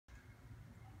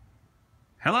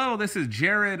Hello, this is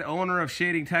Jared, owner of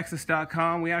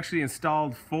shadingtexas.com. We actually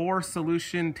installed 4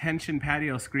 solution tension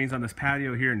patio screens on this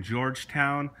patio here in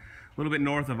Georgetown, a little bit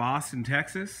north of Austin,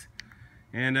 Texas.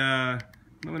 And what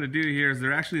I'm going to do here is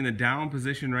they're actually in the down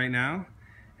position right now.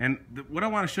 And what I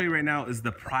want to show you right now is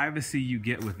the privacy you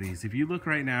get with these. If you look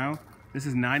right now, this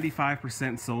is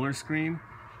 95% solar screen.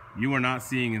 You are not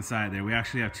seeing inside there. We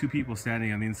actually have 2 people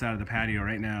standing on the inside of the patio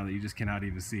right now that you just cannot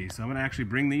even see. So I'm going to actually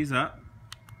bring these up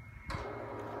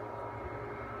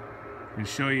and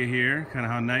show you here kind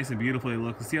of how nice and beautiful they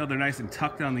look. See how they're nice and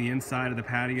tucked on the inside of the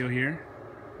patio here?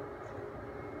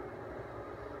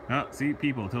 Oh, see,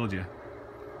 people, told you.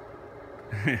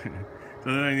 So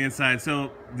they're on the inside.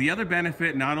 So the other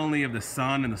benefit, not only of the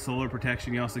sun and the solar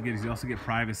protection you also get, is you also get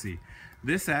privacy.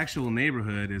 This actual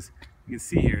neighborhood is, you can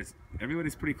see here,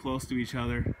 everybody's pretty close to each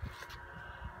other.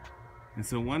 And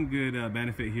so one good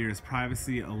benefit here is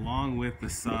privacy along with the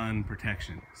sun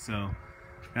protection. So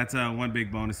that's one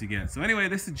big bonus you get. So anyway,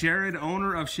 this is Jared,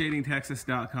 owner of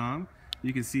shadingtexas.com.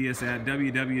 You can see us at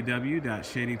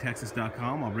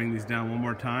www.shadingtexas.com. I'll bring these down one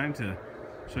more time to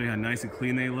show you how nice and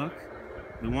clean they look.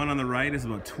 The one on the right is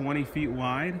about 20 feet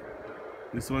wide.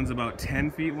 This one's about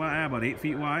 10 feet wide, about 8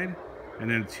 feet wide. And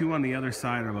then 2 on the other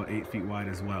side are about 8 feet wide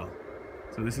as well.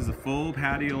 So this is a full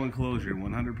patio enclosure,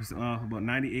 100%, about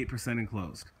 98%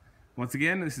 enclosed. Once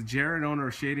again, this is Jared, owner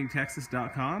of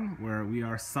shadingtexas.com, where we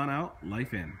are sun out,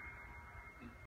 life in.